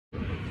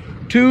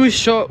2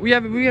 short. We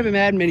haven't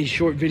had many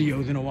short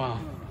videos in a while.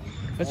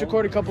 Let's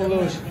record a couple of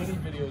those. Many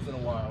videos in a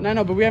while.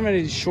 No, but we haven't had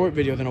any short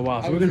videos in a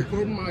while. So I we're was gonna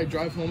recording my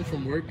drive home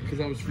from work because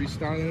I was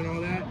freestyling and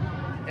all that,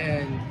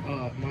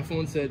 and my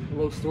phone said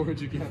low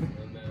storage again.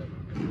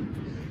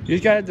 You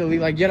just gotta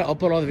delete. Like, you gotta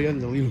upload all the videos and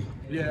delete them.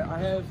 Yeah, I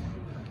have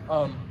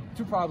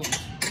 2 problems.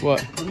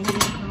 What?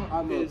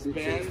 Is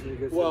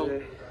banned. Well,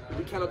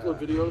 we can't upload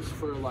videos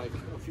for like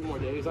a few more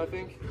days, I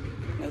think.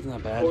 That's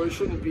not bad. Or it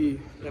shouldn't be.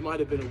 It might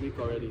have been a week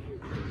already.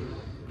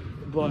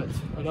 But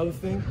another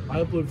thing,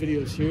 I upload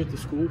videos here at the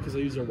school because I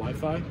use their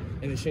Wi-Fi,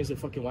 and they changed the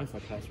fucking Wi-Fi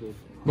password.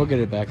 We'll get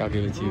it back. I'll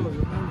give it to you. I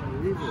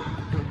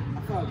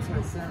thought it was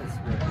 10 cents,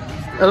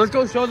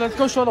 Let's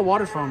go show the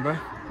waterfront, bro.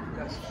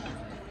 Yes.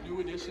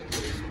 New addition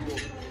to the school in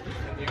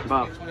the year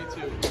Wow.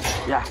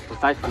 2022. Yeah,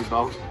 precisely,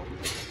 bro.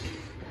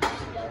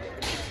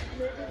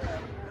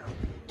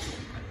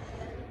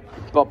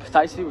 But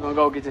precisely, we're gonna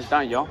go get this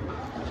done, yo.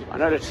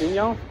 Another team,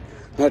 yo.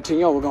 We're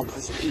gonna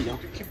put some P, yo.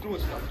 Keep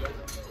doing stuff, yo.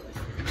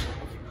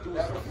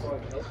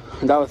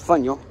 That was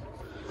fun, yo.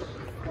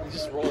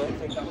 Just roll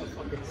everything down the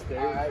fucking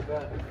stairs. I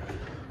bet.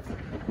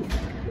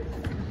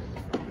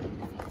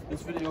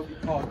 This video will be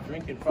called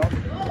Drinking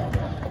Fountain.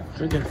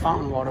 Drinking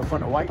fountain water for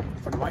the white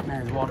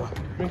man's water.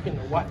 Drinking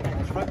the white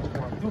man's water.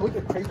 Dude, look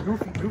at crazy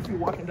Goofy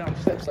walking down the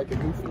steps like a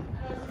Goofy.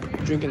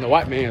 Drinking the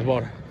white man's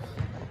water.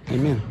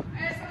 Amen.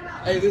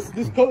 Hey,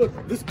 this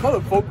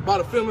colored folk about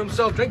to film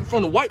himself drinking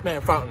from the white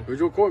man fountain. Would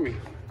you record me?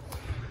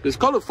 This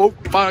colored folk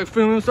about to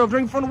film himself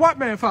drinking from the white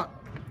man fountain.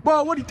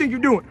 Boy, what do you think you're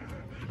doing?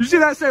 You see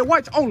that say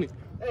whites only?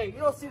 Hey,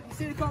 you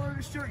see the color of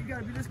the shirt? You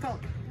gotta be this color.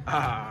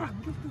 Ah.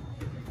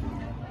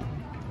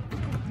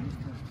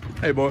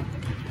 Hey, boy.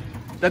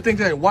 That thing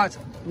say whites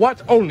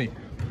only.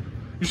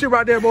 You see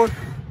right there, boy?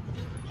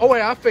 Oh,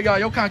 wait, I figure out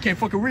your kind can't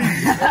fucking read.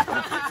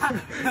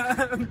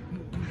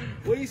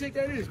 What do you think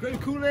that is? Grape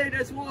Kool-Aid?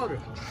 That's water.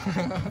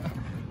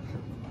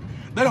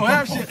 They don't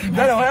have shit. They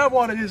don't have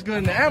water this good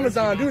in the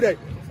Amazon, do they?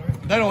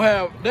 They don't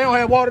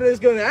have water this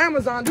good in the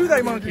Amazon, do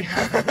they, monkey?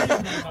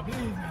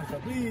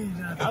 Please,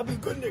 I'll be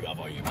good nigga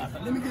for you, master.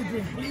 Let me get a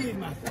drink, please,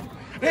 master.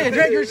 Hey,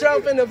 drink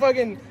yourself into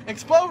fucking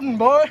exploding,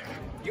 boy.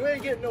 You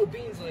ain't getting no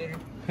beans later.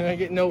 You ain't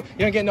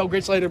getting no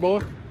grits later, boy.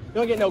 You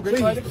don't get no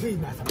grits later. Please,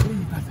 master.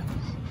 Please, master.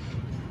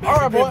 All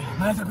right, boy.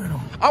 Master Griddle.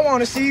 I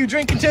want to see you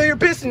drink until you're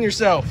pissing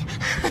yourself.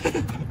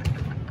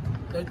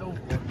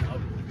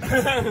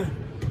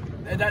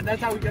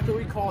 That's how we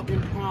call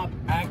improv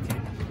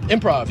acting.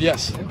 Improv,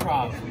 yes.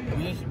 Improv.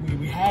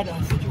 We had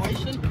a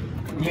situation.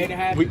 We made it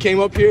happen. We came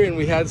up here and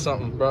we had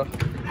something, bro.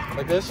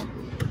 Like this.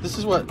 This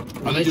is what.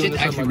 This shit's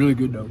actually really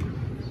good though.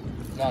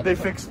 They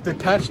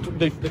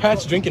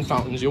patched drinking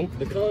fountains, yo.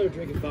 The color of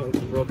drinking fountain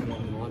is broken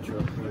on the launcher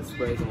when it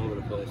sprays all over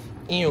the place.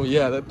 Ew,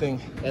 yeah, that thing.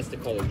 That's the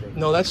color of drinking.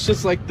 No, that's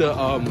just like the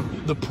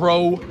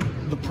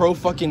pro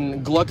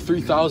fucking Gluck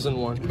 3000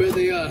 one. But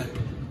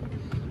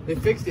they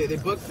fixed it. They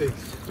bug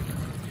fixed.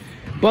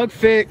 Bug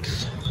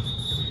fix.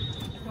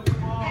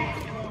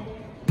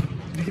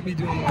 You get me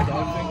doing my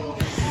dog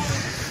thing.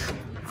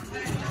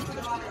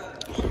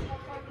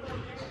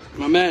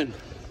 My man.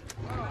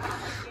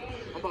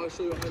 I'm about to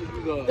show you how to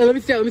do the. Hey, let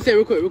me say it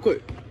real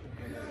quick.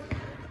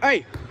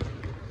 Hey.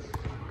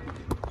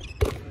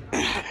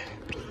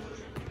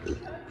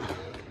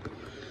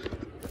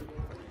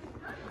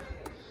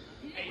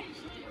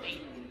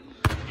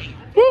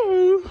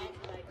 Woo.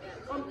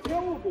 I'm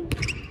terrible.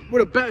 We're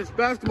the best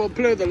basketball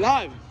players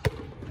alive.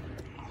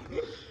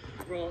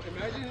 Bro,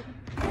 imagine.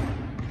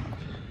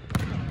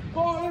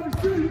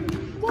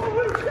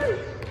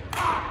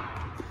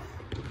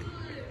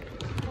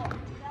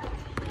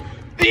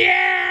 The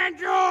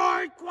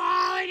Android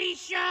Quality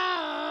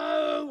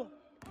Show.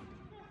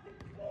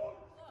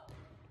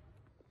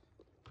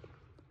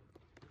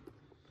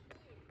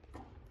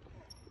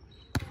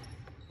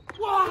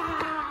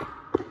 Wow.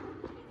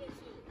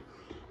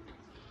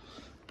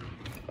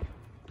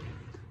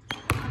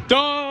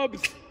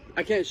 Dubs.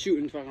 I can't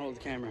shoot if I can hold the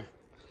camera.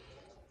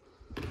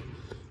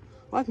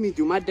 Watch me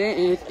do my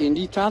dance in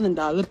these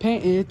 $1,000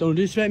 pants. Don't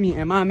disrespect me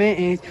and my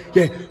man.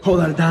 Yeah, whole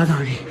lot of dollars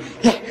on me.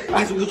 Yeah,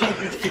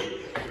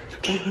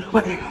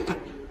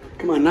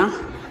 come on now.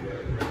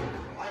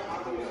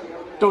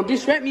 Don't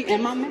disrespect me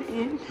and my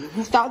man.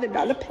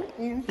 $1,000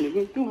 pants.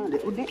 Nigga, do my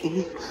little dance.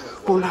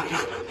 Whole lot of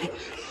dollars, man.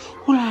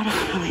 Whole lot of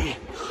dollars, man.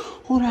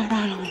 Whole lot of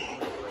dollars, man.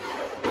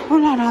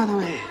 Whole lot of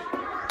dollars, man.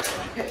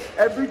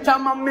 Every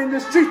time I'm in the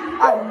street,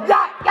 I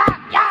yeah.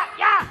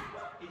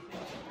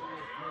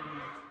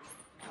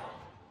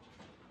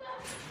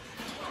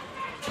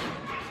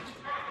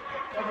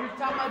 Every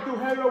time I do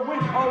heroin,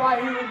 all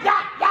I hear is yeah.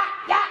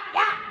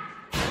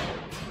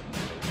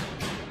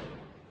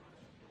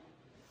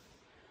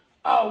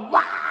 Oh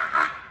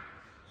wow!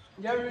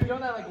 You ever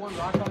done that like one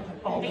rock song?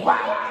 Oh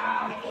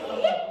wow!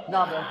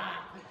 Nah, bro.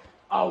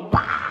 Oh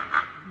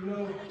wow!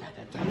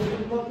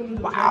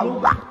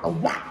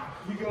 Wow!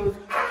 He goes.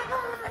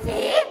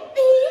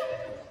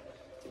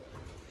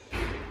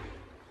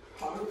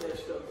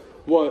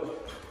 What?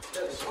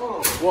 That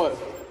song. What?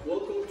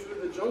 Welcome to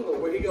the Jungle,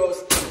 where he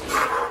goes.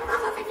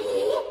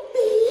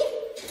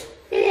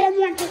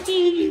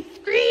 fucking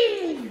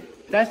scream.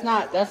 That's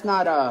not That is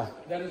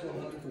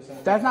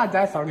 100%. that's not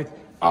that song. It's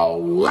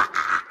oh.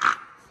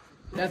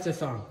 That's a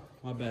song.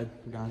 My bad,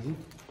 Gazi.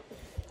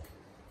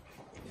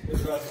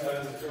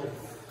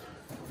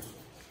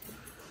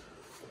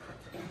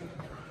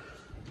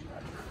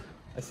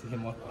 I see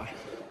him walk by.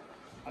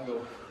 I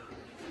go.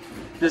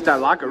 Just that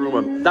locker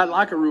room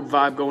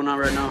vibe going on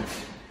right now.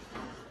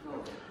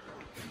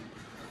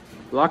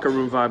 Locker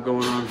room vibe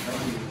going on.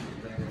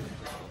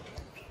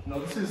 No,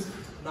 this is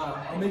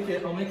I'll make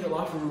it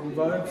locker room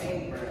vibes.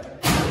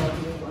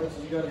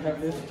 You gotta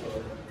have this.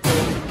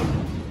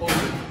 Oh,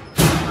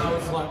 now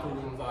it's locker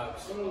room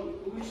vibes.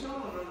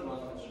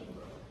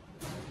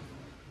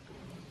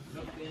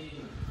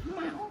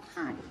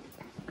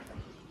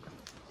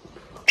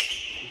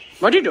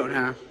 What you doing,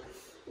 huh?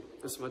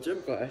 That's my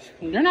gym class.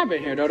 You're not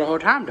been here though the whole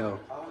time though.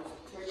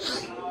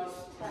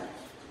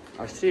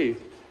 I see.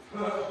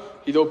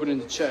 He's opening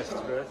the chest,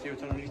 bro. Let's see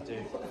what's underneath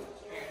there.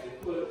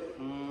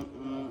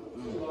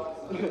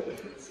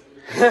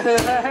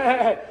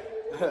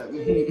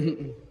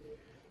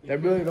 They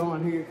really don't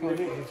want to hear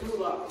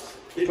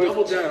you.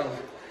 Double down.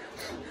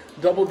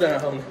 Double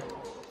down.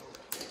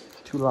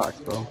 2 locks,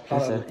 bro.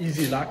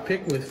 Easy lock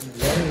pick with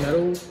one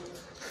metal.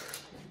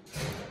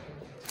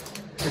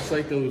 It's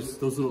like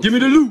those little. Give me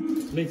the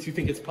loot. Makes you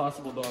think it's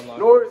possible to unlock.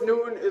 North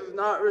Newton is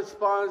not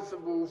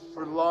responsible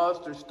for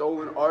lost or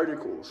stolen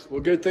articles.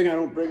 Well, good thing I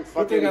don't bring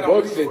fucking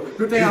books in.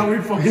 Good thing I don't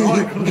read fucking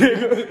articles.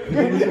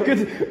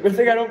 Good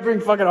thing I don't bring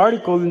fucking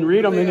articles and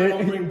read them in I it.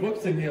 don't bring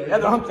books in here.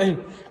 That's what I'm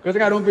saying. Good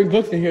thing I don't bring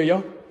books in here,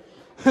 yo.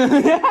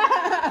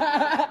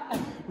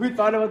 We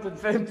thought about the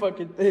same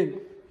fucking thing.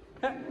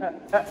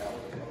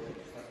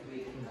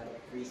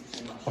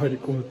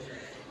 Articles.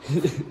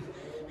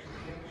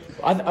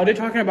 Are they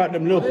talking about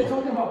them little? Are they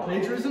talking about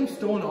plagiarism,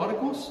 stolen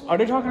articles? Are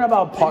they talking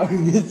about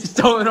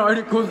stolen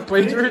articles,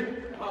 plagiarism?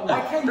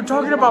 They're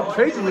talking about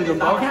plagiarism,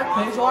 bro. I can't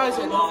plagiarize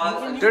it.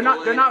 They're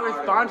not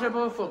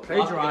responsible for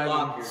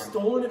plagiarizing.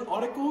 Stolen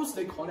articles?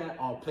 They call that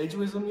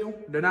plagiarism, yo.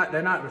 They're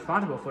not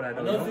responsible for that.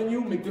 Another thing,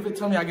 you McDivitt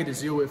tell me I get a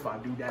 0 if I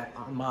do that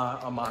on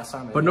my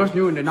assignment. But North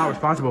Newton, they're not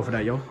responsible for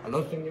that, yo.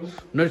 Another thing, you.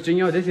 North thing,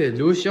 yo, this is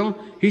Lucio.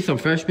 He's some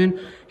freshman.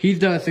 He's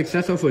the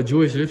successor for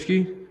Julius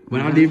Lipsky. When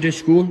I leave this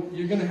school,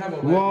 You're gonna have a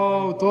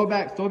whoa, throw it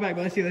back, bro.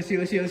 Let's see it,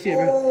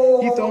 bro.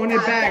 He's throwing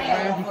it back,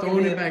 bro. He's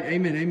throwing it back.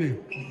 Amen.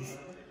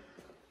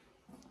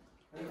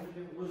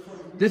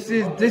 This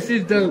is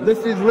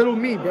little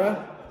me, bro.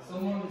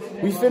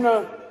 He's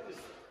finna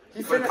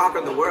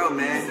conquer the world,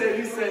 man.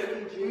 You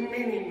said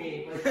meaning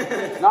me.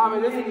 Nah,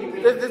 man,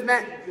 this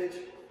man.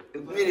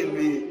 Meaning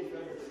me.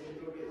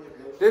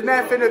 This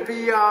man finna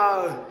be,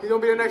 he's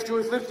gonna be the next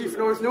Julius Lipsky for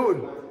North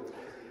Newton.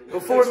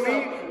 Before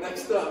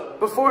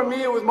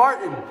me, it was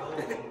Martin.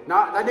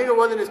 Nah, that nigga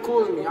wasn't as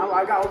cool as me.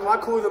 I got a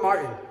lot cooler than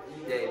Martin.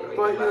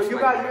 But you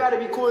gotta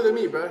be cooler than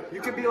me, bro.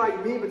 You could be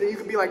like me, but then you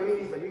could be like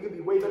me. Like you could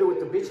be way better with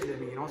the bitches than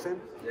me. You know what I'm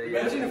saying?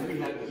 Imagine if we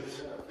had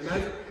this.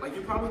 Imagine, like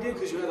you probably did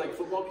because you had like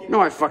football people.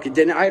 No, I fucking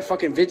didn't. I had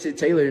fucking Vincent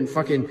Taylor and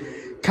fucking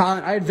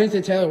Colin. I had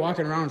Vincent Taylor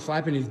walking around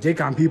slapping his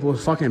dick on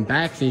people's fucking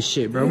backs and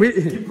shit, bro.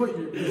 You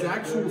put his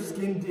actual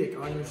skin dick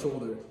on your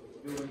shoulder.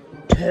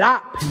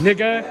 Plop,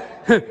 nigga.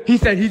 He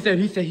said.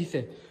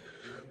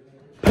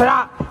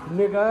 Plop,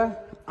 nigga,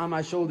 on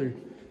my shoulder.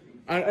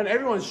 On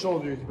everyone's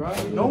shoulders, bro.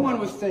 No one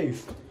was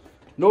safe.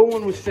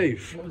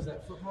 What was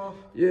that, football?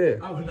 Yeah.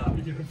 I would not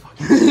be giving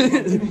fucking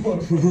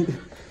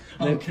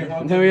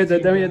Then we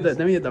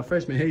had the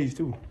freshman haze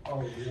too.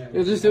 Oh, yeah.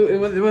 It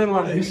wasn't a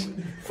lot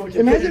of.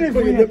 Imagine if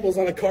we had nipples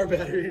on a car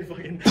battery and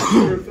fucking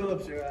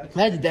Phillips your ass.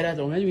 Imagine that.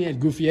 Imagine we had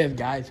goofy ass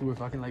guys who were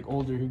fucking like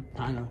older who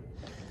kind of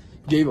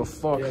gave a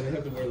fuck. Yeah, they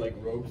have to wear like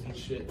robes and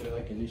shit. They're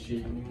like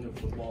initiating you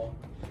into football.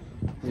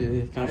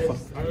 Yeah, kind of fuck.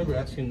 I remember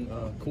asking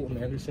Colton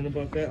Anderson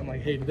about that. I'm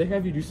like, hey, did they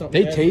have you do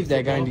something? They tased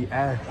that guy in the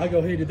ass. I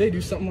go, hey, did they do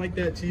something like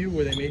that to you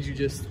where they made you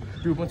just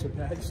do a bunch of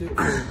bad shit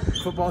for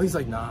football? He's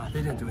like, nah,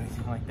 they didn't do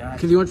anything like that.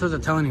 Because you weren't supposed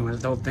to tell anyone.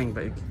 It's the whole thing,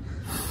 but it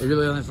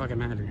really doesn't fucking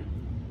matter.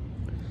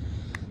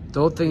 The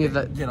whole thing is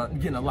that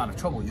getting a lot of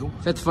trouble, yo.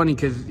 that's funny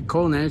because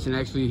Colin Anderson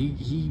actually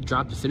he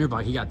dropped the center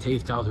block. He got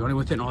tased. I was running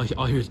with it, and all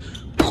I hear is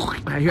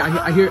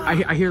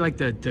I hear like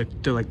the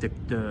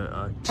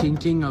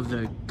tinking of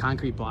the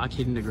concrete block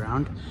hitting the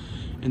ground,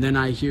 and then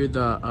I hear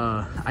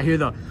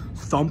the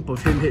thump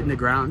of him hitting the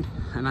ground,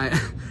 and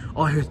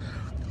all I hear is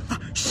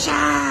shit,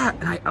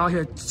 and all I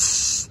hear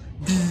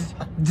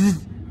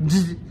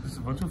There's a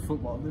bunch of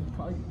football.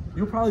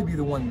 You'll probably be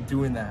the one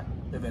doing that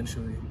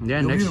eventually. Yeah,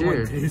 You'll next be the one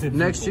year. tasing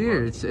Next people.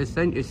 year, it's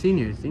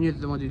seniors. Seniors are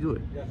the ones who do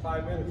it. You got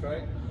 5 minutes,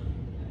 right?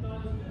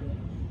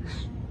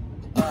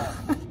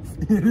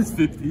 It is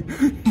 50.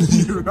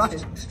 You're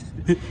right.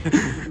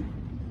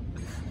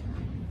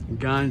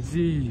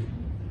 Ganzi.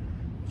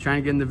 Trying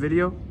to get in the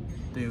video?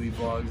 Daily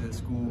vlogs at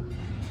school.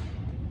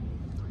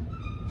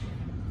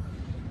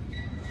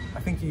 I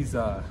think he's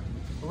a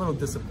little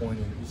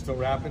disappointed. You still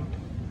rapping?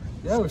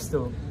 Yeah, we're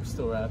still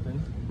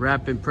rapping.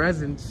 Rapping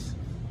presents.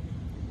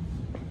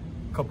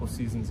 A couple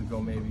seasons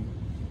ago, maybe.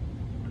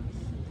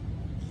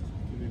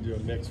 do a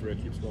next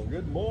red keeps going.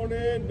 Good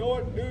morning,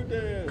 North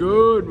Newton.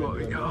 Good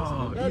morning.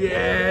 Oh,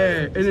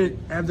 yeah. And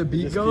then have the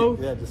beat go?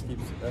 Yeah, just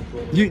keeps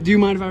echoing. Do you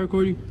mind if I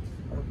record you?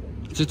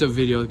 It's just a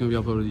video. It's going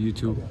to be uploaded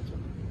to YouTube.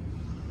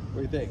 What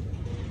do you think?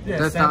 Yeah,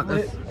 That's sample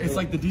not- it. It's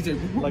like the DJ.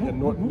 Like a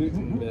North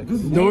Newton mix.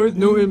 North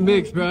Newton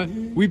mix, bro.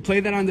 We play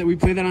that on the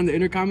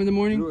intercom in the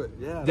morning. Do it.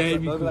 Yeah, That'd be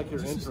that'd be cool. like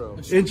your intro.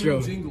 A short Intro.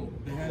 little jingle.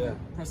 They have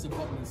it. Press the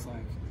button. It's like,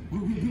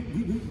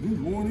 good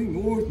morning,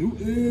 North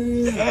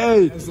Newton.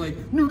 Hey. It's like,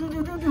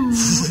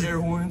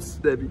 air horns.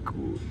 That'd be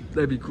cool.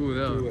 That'd be cool,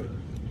 though. Do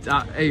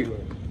it. Hey,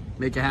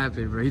 make it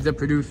happen, bro. He's a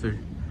producer.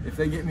 If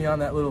they get me on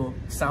that little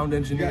sound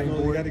engineering You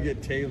board, got to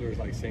get Taylor's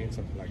like saying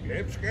something like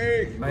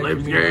Lipsky.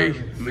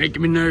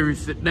 Making me nervous.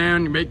 Sit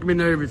down. You're making me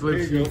nervous. There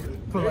you go.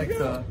 put like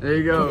the There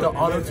you put the go.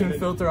 auto-tune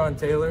filter on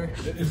Taylor.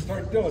 It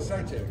start doing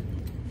start check.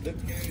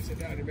 Lipsky, sit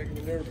down. You're making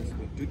me nervous.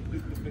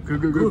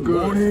 Good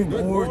Morning,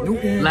 North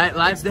Newton.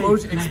 Last day.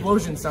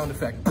 Explosion sound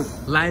effect.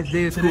 Last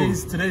day of school.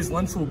 Today's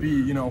lunch will be,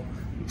 you know,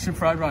 shrimp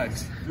fried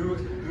rice. Do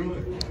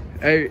it.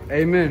 Hey,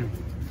 amen.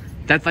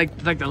 That's like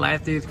the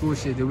last day of school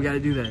shit, dude. We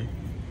gotta do that.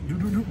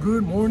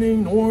 Good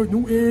morning, North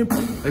Newton.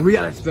 Like we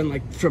gotta spend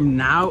like from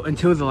now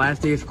until the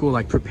last day of school,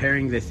 like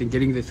preparing this and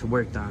getting this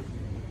work done.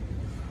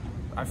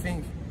 I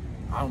think,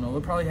 I don't know,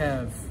 they'll probably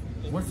have,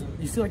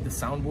 you see like the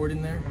soundboard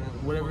in there?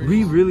 Whatever.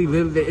 We really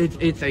live there.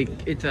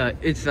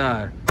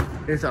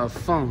 It's a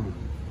phone.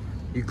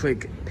 You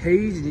click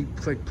page and you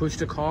click push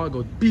to call. It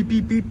goes beep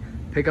beep beep.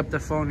 Pick up the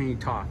phone and you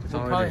talk. That's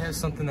They'll all probably it have is.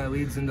 something that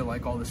leads into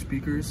like all the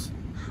speakers.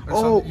 Or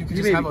Oh, something. You could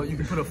you just mean- you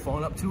could put a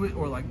phone up to it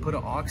or like put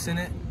an aux in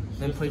it,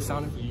 then play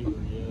sound.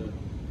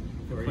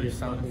 Play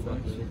sound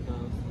effects.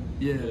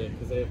 Yeah.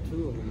 Because they have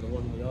two of them, the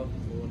one in the office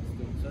and the one in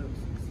student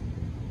services.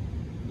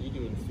 You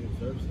doing student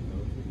services,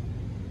 don't you?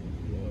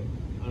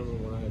 Yeah. I don't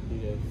remember when I had to do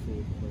that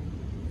shit,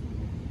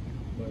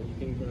 but you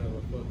think you're gonna have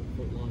a fucking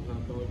foot-long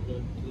hot dog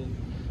gun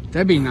today?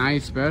 That'd be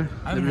nice, bro.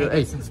 I haven't had that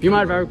Hey, since you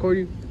mind if I record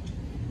you?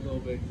 A little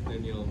bit,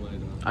 then y'all might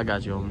I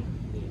got you, homie.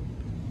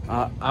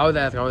 I would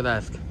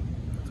ask.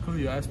 It's cool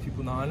you ask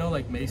people now. I know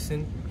like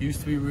Mason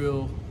used to be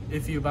real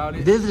iffy about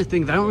it. This is the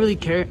thing. I don't really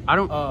care.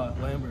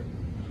 Lambert.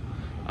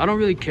 I don't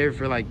really care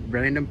for like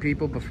random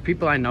people, but for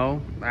people I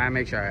know, I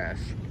make sure I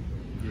ask.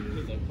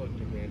 because I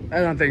fucking ran.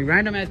 I don't think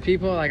random ass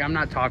people, like I'm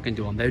not talking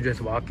to them. They're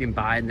just walking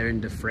by and they're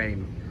in the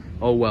frame.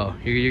 Oh well,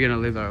 you're gonna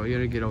live there. You're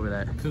gonna get over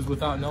that. Because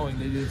without knowing,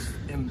 they just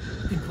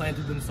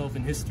implanted themselves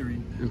in history.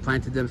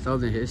 Implanted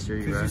themselves in history,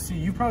 Because bro. you see,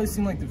 you've probably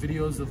seen like the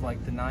videos of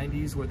like the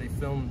 90s where they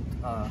filmed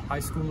high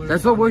schoolers.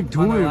 That's what on, we're like,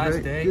 on doing, their last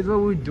right? day. That's what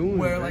we're doing.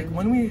 Where right? like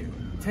when we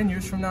 10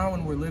 years from now,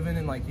 when we're living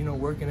and like, you know,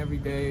 working every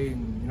day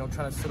and, you know,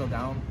 trying to settle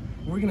down,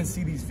 we're gonna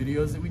see these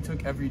videos that we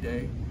took every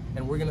day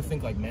and we're gonna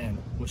think like, man,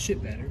 was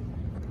shit better?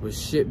 Was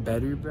shit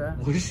better, bro?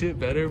 Was shit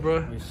better,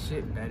 bro? Was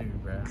shit better,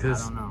 bro? I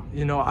Because, don't know.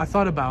 you know,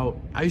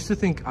 I used to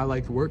think I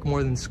liked work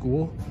more than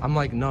school. I'm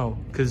like, no,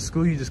 because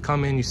school you just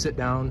come in, you sit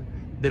down,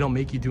 they don't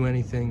make you do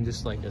anything,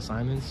 just like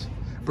assignments.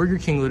 Burger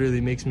King literally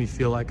makes me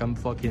feel like I'm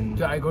fucking...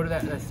 Dude, I go to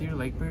that Cedar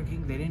Lake Burger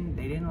King. They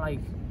didn't like.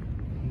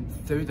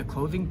 The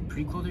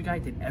pre-closing guy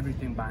did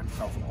everything by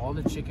himself. All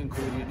the chicken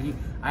cooler.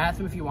 I asked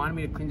him if he wanted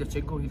me to clean the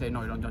chicken. He said,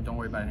 no, don't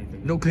worry about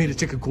anything. Don't clean the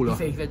chicken cooler.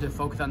 He said just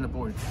focus on the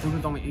board. Dude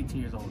was only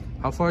 18 years old.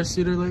 How far is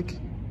Cedar Lake?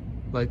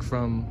 Like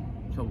from...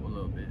 So a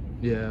little bit.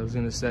 Yeah, I was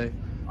gonna say.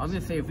 I was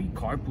gonna say if we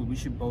carpool, we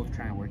should both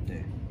try and work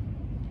there.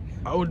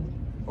 I would...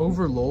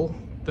 Over Lowell,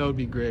 that would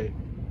be great.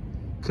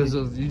 Because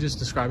of you just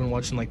describing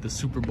watching like the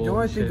Super Bowl The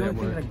only and shit thing at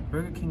work. like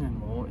Burger King and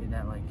Lowell is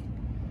that like,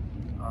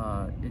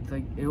 it's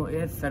like it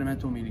has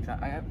sentimental meanings.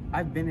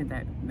 I've been in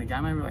that. Like I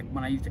remember like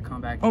when I used to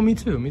come back. Oh, me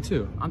too, me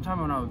too. I'm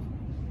talking when I was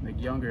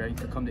like younger. I used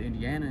to come to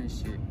Indiana and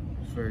shit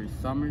for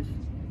summers.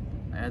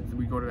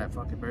 We go to that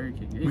fucking Burger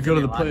King. We go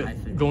to the play,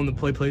 go in the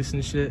play place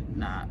and shit.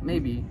 Nah,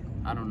 maybe.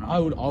 I don't know. I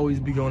would always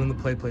be going in the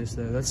play place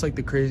there. That's like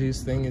the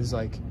craziest thing is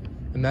like,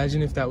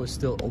 imagine if that was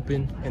still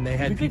open and they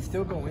had people.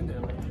 still go in there.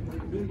 Like,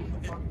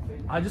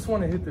 I just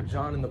want to hit the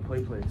John in the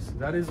play place.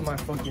 That is my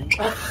fucking.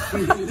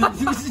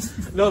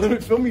 No, they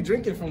would film me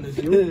drinking from this.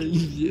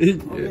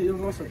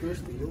 You're also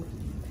thirsty, yo.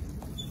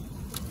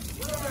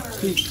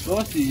 He's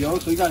thirsty, yo.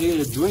 So you gotta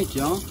get a drink,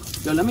 yo.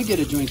 Yo, let me get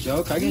a drink,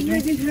 yo. Can I get a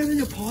drink? You having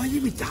a party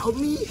without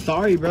me?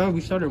 Sorry, bro. We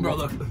started.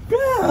 Brother.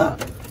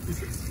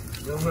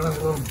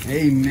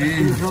 Amen.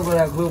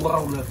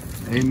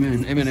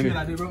 Amen. Amen. See what Amen.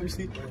 I did, bro? You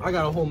see? I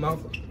got a whole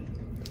mouth.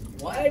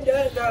 Why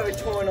that never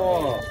turn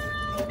off?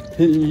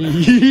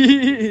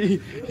 He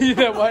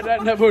said, why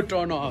that never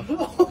turn off?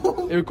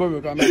 Hey,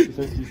 record me. I'm actually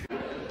thirsty.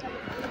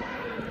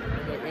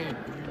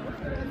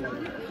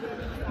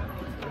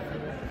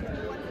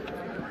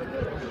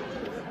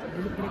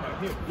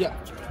 Yeah.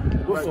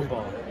 Wiffle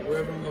ball. Where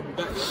everyone's gonna be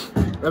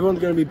batting. Everyone's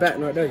gonna be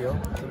batting right there, yo.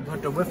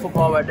 Put the wiffle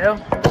ball right there.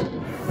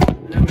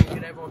 And then we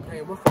get everyone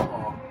playing wiffle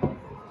ball.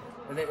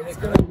 And it's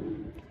gonna.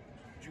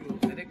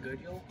 Jules, is it good,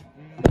 yo?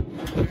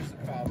 Here's the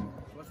problem.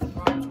 What's the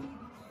problem?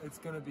 It's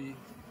gonna be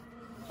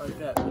like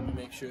that. Let me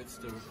make sure it's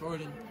still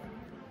recording.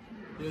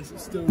 Yes,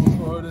 it's still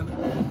recording.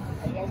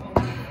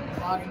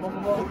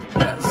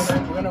 Yes.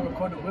 We're gonna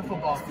record the wiffle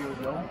ball field,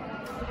 yo.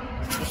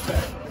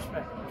 Respect.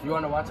 You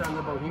wanna watch on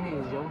the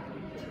Bohemians, yo?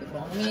 The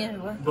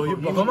Bohemians, what?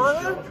 Bohemians.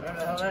 Whatever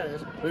the hell that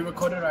is. We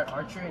recorded our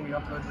archery and we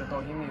uploaded the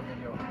Bohemian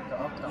video.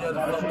 Yeah,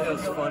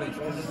 that's funny.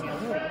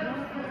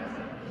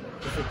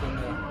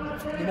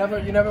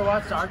 You never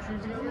watched the archery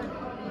video?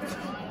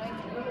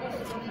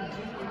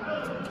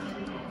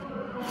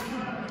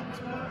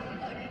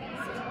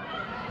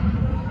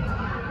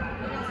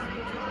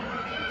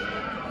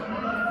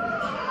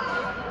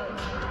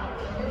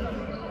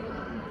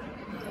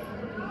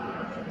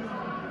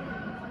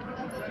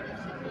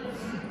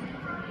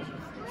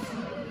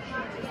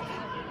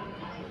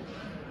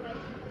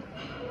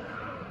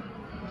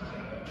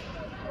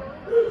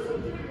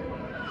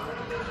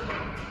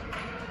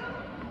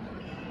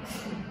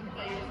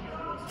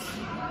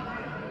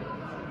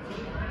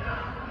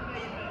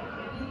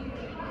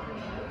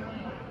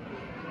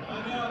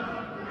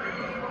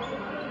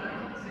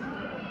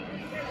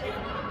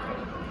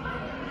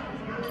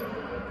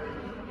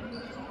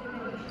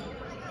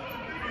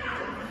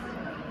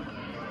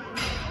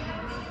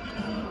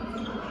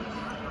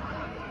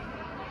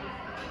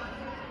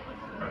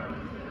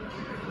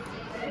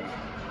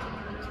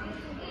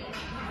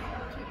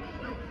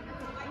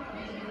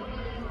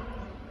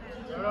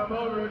 I'm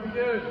over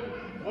again.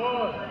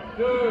 1,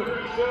 2,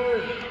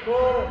 3,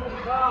 4,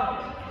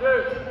 5,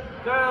 6,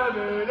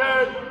 7,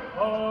 8,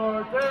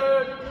 14.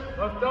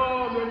 Left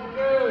arm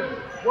again.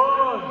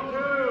 1,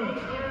 2,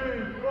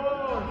 3,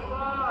 4,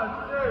 5,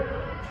 6,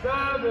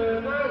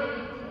 7, 8,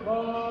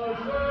 14.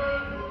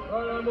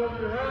 Right arm up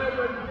your head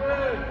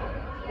again.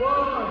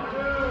 1,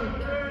 2,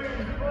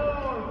 3,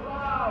 4,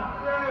 5,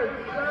 6,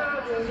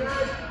 7,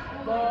 8,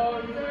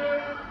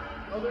 14.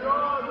 Other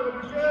arm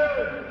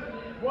again.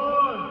 1,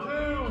 2,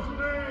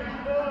 3,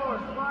 4,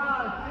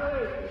 5,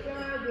 6,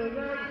 7,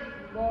 8,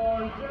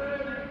 14.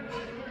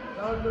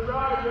 Down the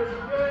right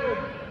again.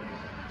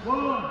 1,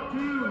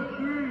 2,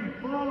 3,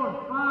 4,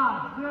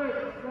 5, 6,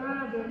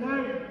 7,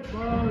 8,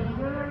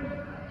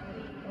 14.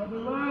 On the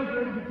left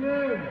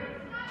again.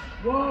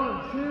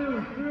 1,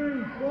 2,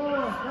 3,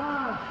 4,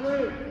 5,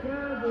 6,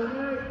 7,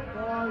 8,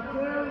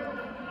 14.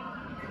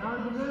 Down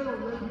the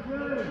middle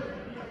again.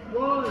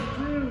 1,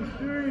 2,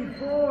 3,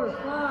 4,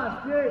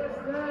 5, 6,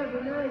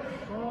 7, 8,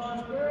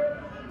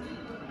 14.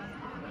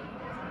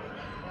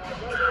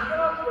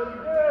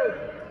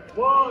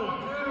 1,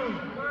 2,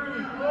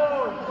 3,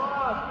 4,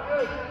 5,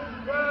 6,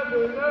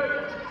 7,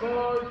 8,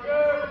 14.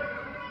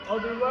 On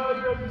the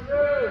left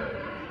again.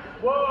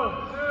 1,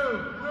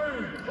 2,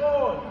 3,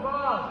 4,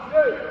 5,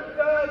 6,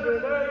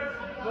 7, 8,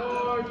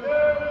 14.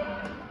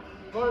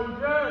 Right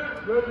again.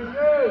 Ready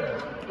again.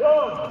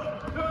 1,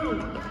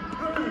 2,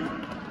 3,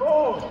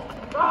 4,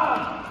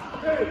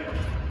 5, 6,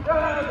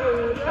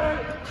 7,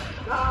 8,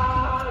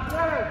 9,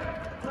 10,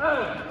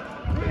 11,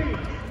 3,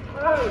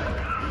 8,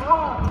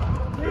 5,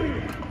 3,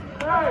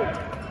 8,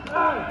 9,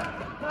 10,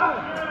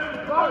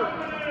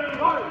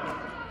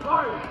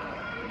 5.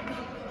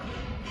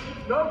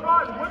 No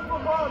run, whip the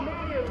ball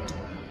immediately.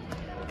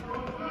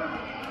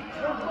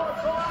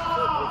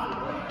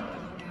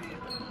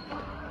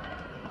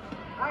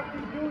 I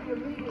can do it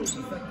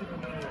immediately.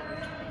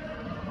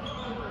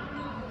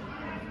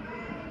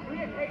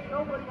 Ain't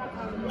nobody got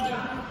time to do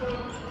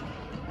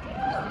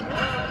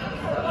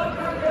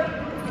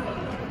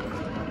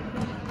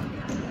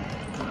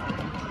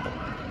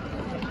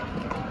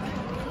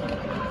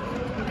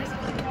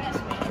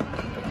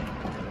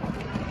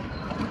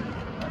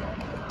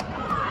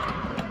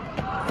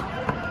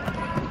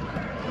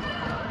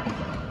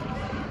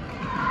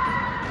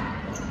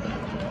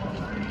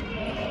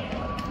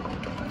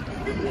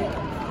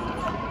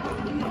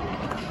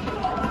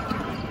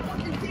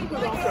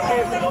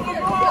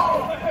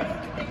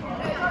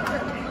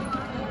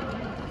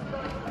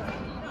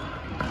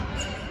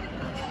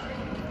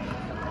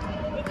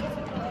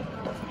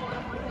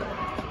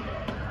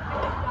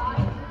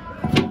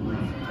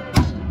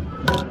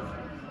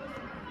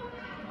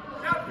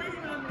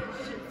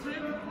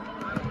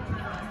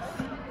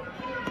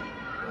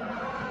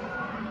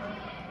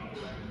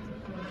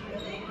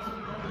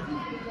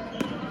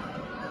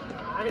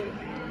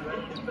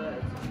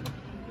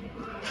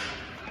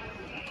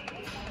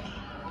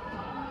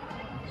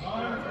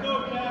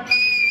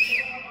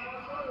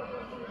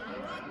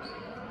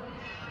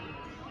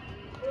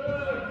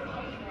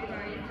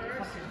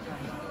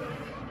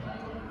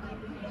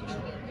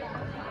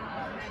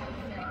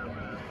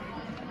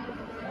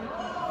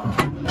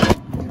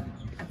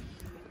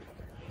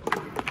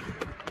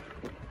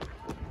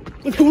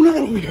What's going on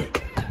over here?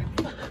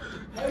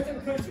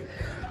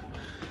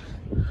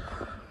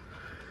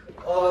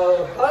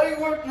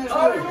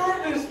 How do you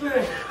work this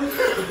thing?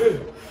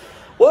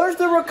 Where's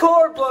the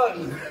record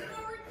button?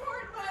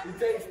 He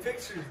takes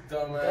pictures,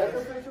 dumbass.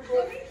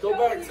 Go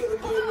back to the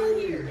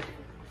menu.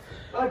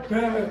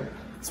 Okay.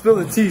 Spill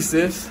the tea,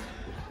 sis.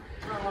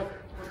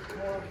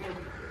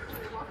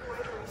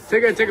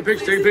 Take a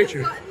picture, take a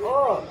picture.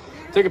 Oh.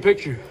 Take a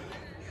picture.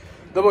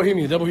 Double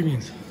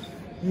Bohemians.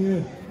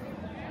 Yeah.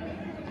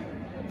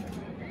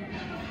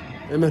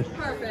 Amen.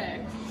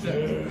 Perfect.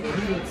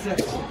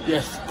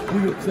 Yes.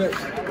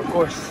 Of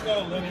course.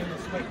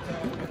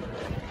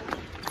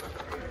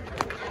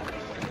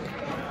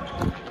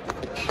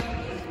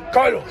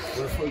 Carlos.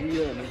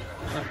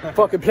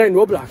 Fucking playing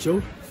Roblox,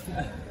 yo.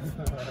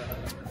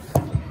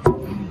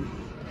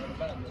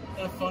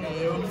 That's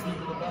funny, yo.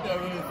 That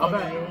really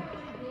funny, yo.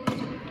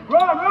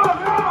 Run!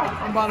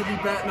 I'm about to be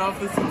batting off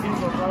this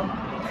Sativa, bro.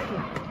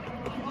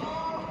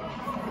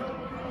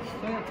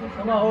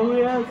 Come on,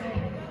 Julius.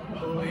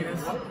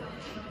 Julius.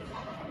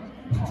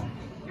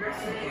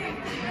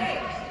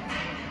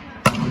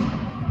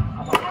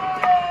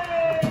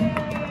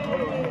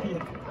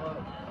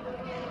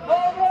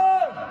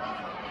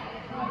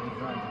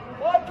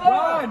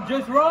 Run!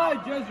 Just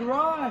run! Just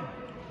run!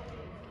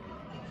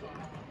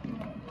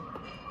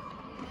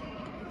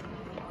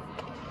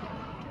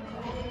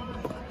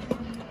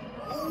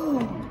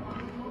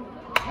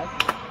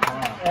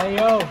 Hey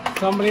yo,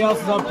 somebody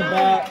else is up to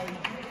bat.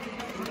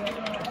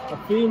 A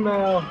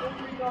female.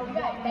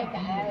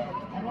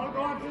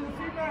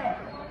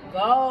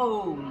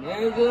 Go,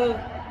 nigga.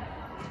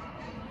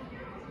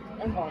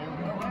 I'm going.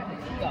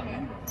 Go.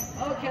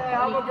 Okay,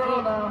 I'm a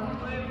girl now.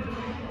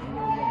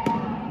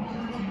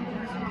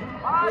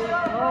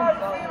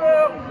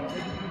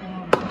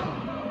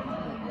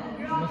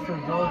 Mr.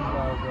 Jones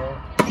now, bro.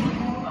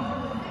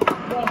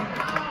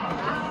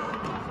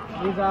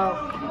 He's out.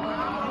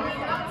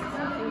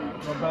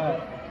 Go back.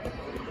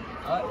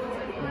 Go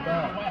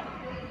back.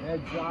 Yeah,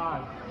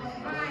 John.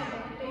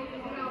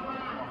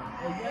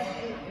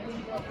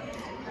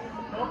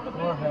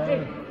 Go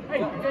ahead. Hey,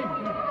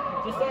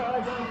 just start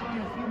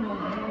identifying a female.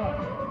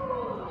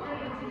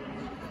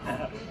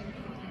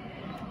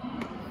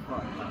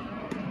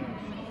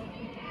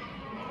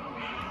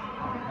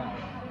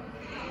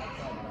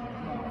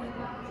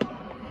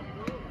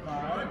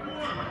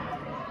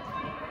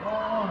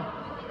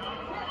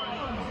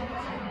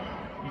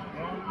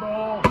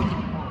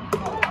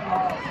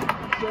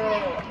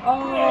 Oh,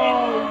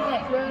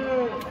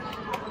 shit.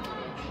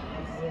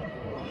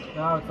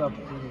 Now it's up to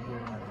you.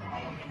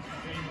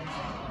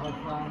 Let's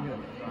find it.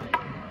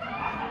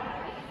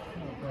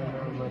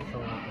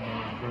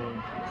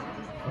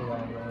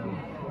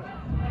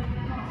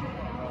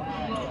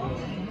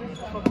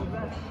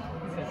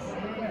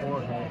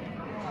 Forehead.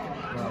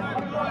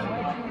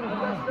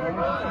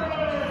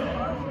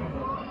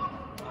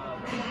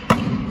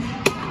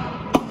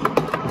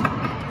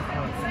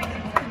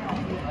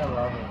 I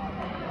love it.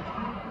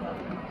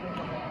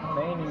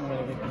 They ain't even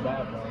gonna get the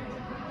bat, bro.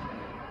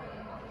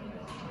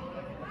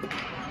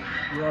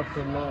 You're up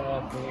to net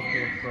after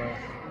this, bro.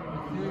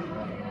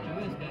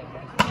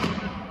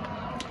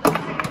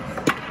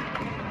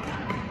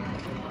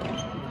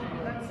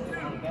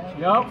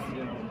 Yup.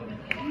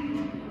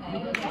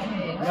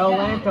 Yo,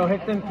 Lanto,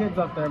 hit them kids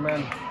up there,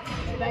 man.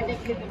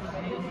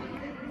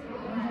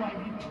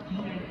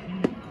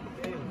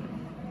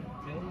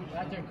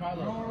 After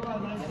Carlos.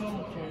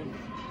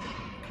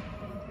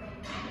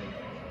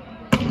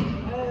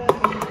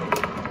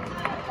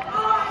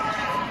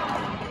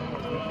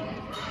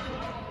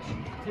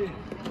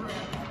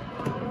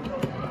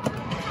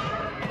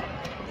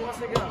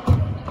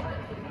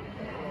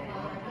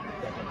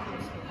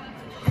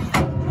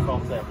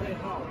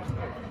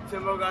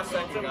 Timbo got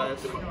second,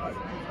 guys. Timbo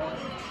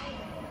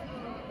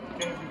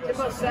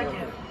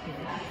second.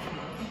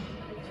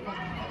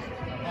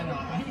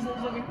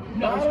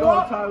 Let's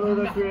go, Tyler,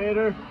 the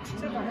creator.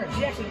 Timbo hurt.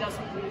 He actually does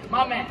something.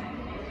 My man.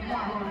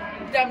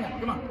 Damn it.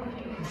 Come on.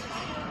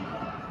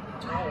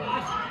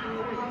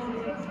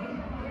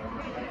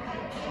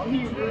 Oh,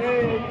 he's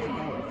great.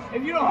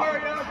 If you don't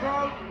hurry up,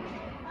 bro.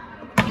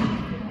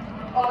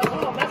 Oh, that's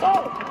home. That's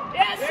home.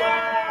 Yes, sir.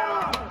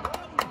 Yeah!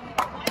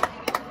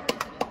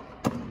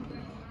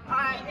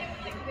 I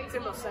think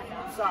Timbo's second.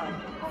 I'm sorry.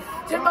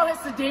 Timbo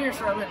hits the dingers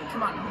for a living.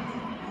 Come on.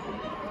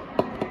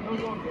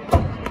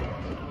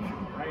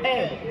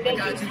 Hey, I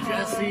got you,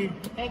 Jesse.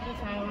 Thank you,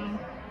 Tyler.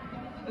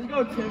 Let's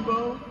go,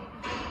 Timbo.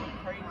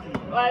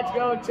 Let's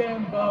go,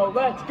 Timbo.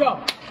 Let's go.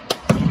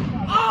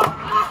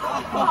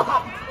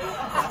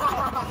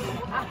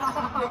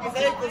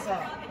 Take this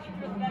out.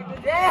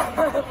 Yeah.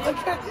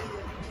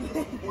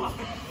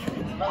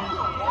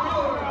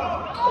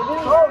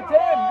 Go,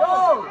 Tim, go!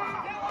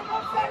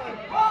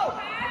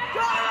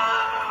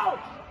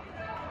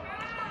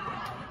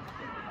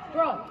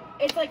 Bro,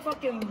 it's like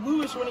fucking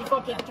Lewis when he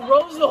fucking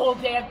throws the whole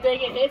damn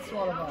thing and hits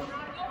one of them.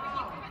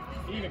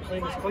 He even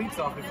cleaned his cleats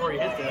off before he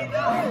hit them.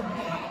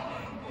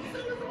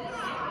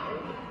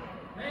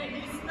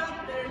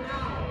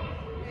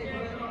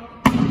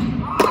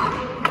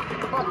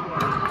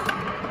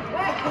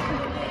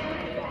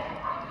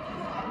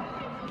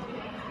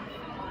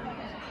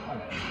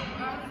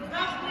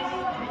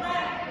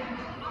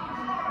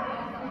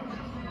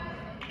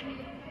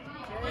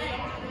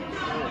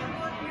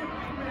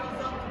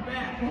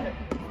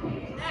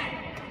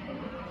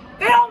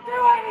 They don't do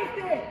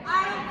anything!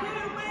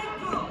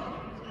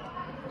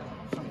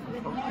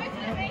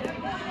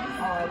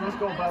 Alright, let's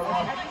go,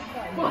 Bella.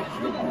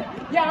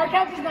 Yeah, our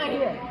captain's not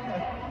here.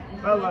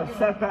 Bella,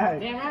 step back.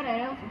 Damn right I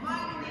am.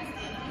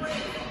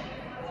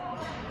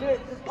 Dude,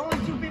 only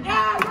 2 people.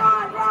 Yeah,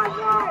 run!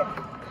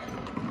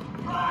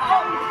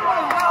 Oh,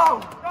 no!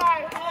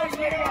 Right, oh,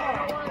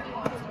 yeah!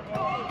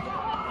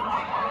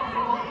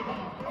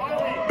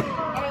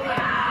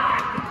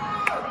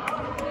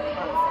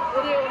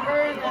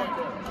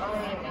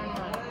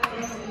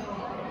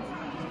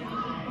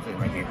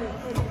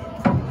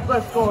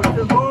 Let's go,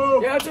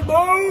 Timbo! Yeah, Timbo!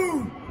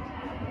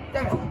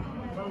 Damn it.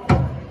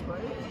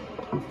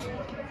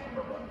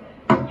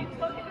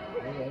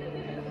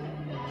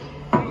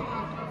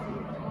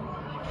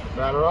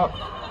 Batter up.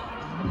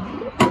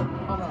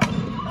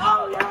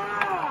 Oh,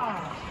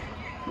 yeah!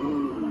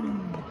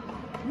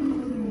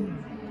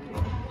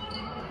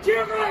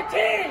 Cheer for our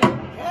team!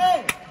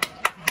 Hey!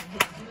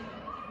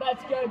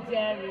 Let's go,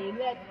 Jerry.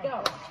 Let's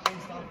go.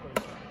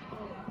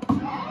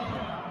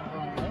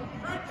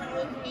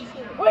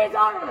 What are you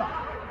talking about?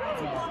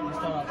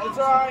 It's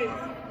alright.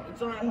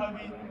 It's alright,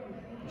 hubby.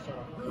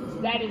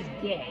 That is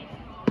gay.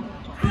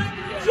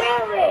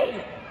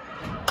 Jerry!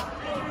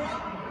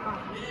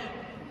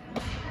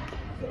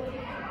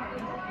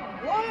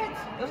 What?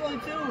 There's only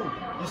 2.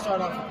 You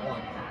start off with 1.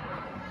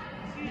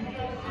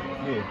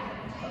 Yeah.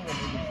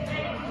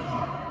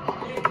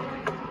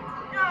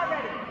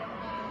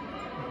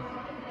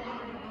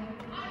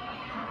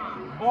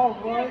 Oh,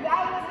 boy.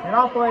 You're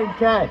not playing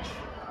catch.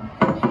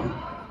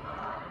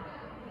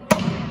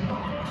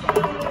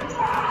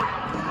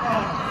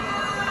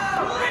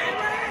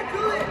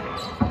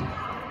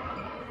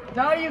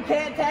 No, you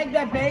can't tag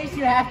the base.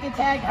 You have to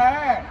tag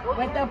her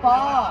with the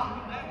ball.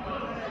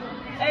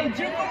 Hey, juke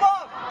him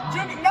up!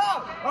 Juke him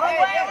up! Wrong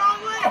way!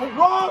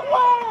 Wrong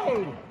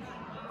way!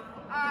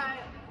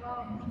 Alright,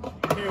 well.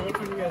 Here, which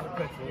one you guys are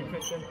pitching? You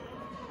pitching?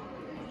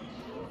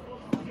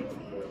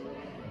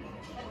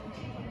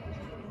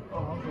 Oh,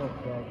 I'll go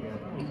back here.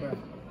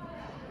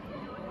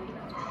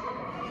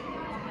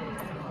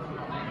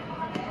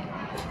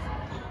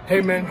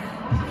 Hey, man.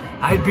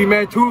 I'd be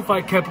mad too if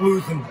I kept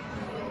losing.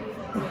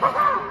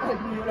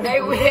 They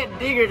win,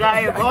 digger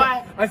diet,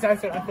 boy. I said,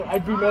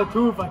 I'd be mad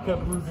too if I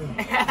kept losing.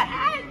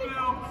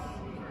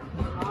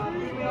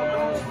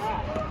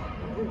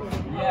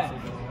 Yeah.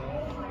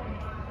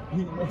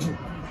 He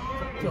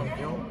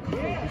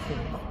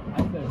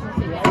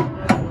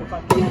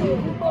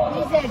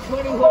said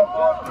 21.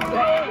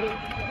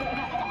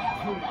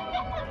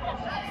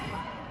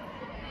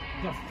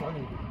 That's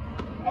funny.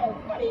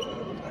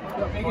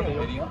 Making a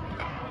video?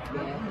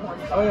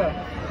 Oh yeah,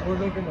 we're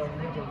making a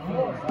video.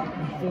 We're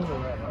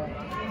filming right now.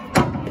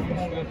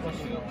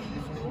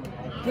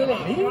 Did it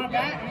me?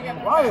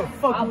 Why the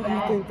fuck would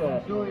you think that?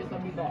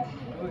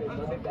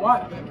 Why?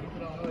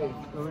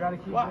 We gotta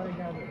keep running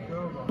down the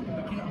girl.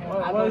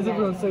 Why does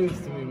everyone say this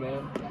to me,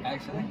 man?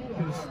 Actually?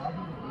 Because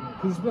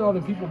there's been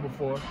other people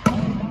before.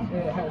 And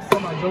it has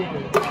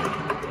semi-joking. You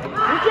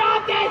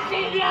dropped that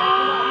shit, yo!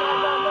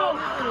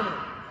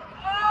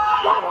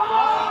 Come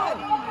on!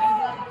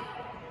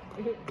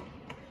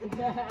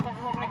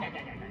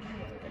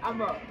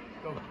 I'm up.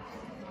 Go.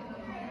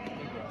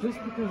 Just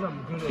because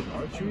I'm good at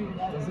archery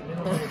doesn't mean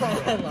I'm good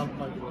at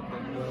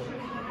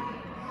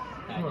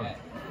Come on.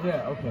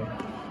 Yeah, okay.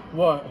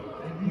 What?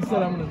 You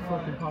said I'm gonna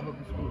fucking pop up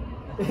the school.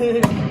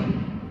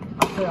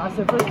 I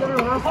said first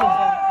everyone else says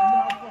that.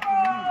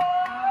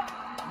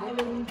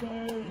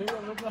 Nigga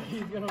look like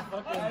he's gonna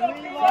fucking start a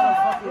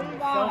fucking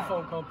cell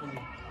phone company.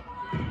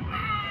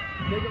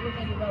 Nigga look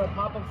like he's gonna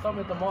pop up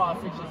something at the mall. I'll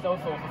fix your cell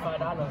phone for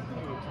 $5.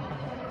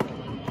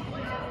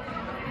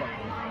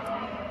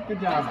 Good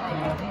job,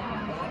 man.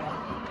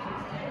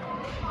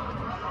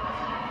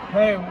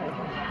 Hey,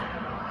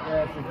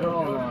 yeah, it's a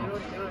girl now.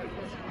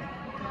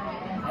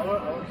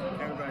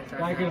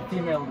 Gotta get a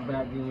female to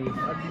bat me.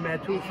 I'd be mad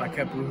too if I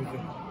kept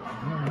losing.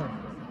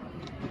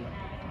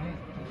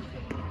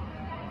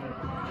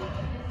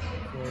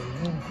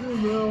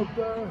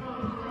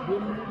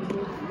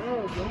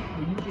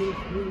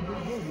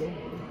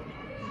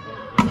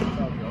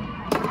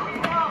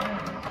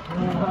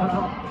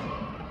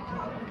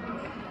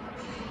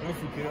 Yes,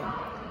 you can.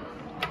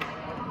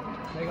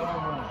 Take it on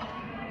one.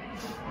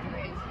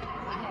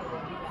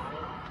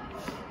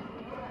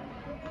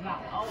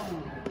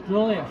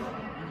 Julius.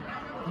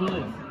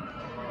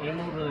 Aim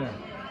over there.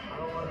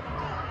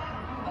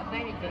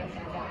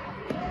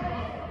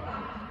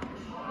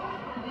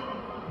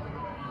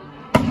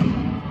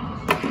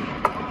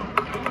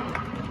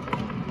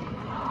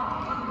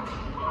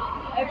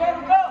 Hey,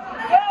 baby, go!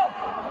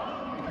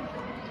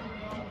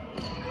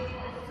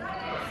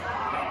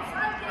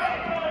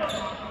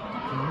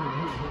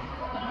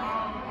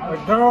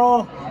 Go!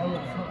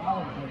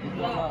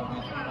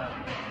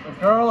 The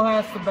girl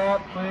has to bat,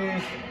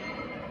 please.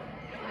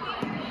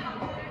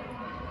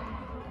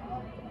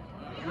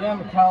 Yeah,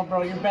 Mikal,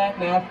 bro, you're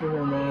batting after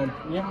her, man.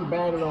 You haven't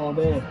batted all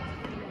day.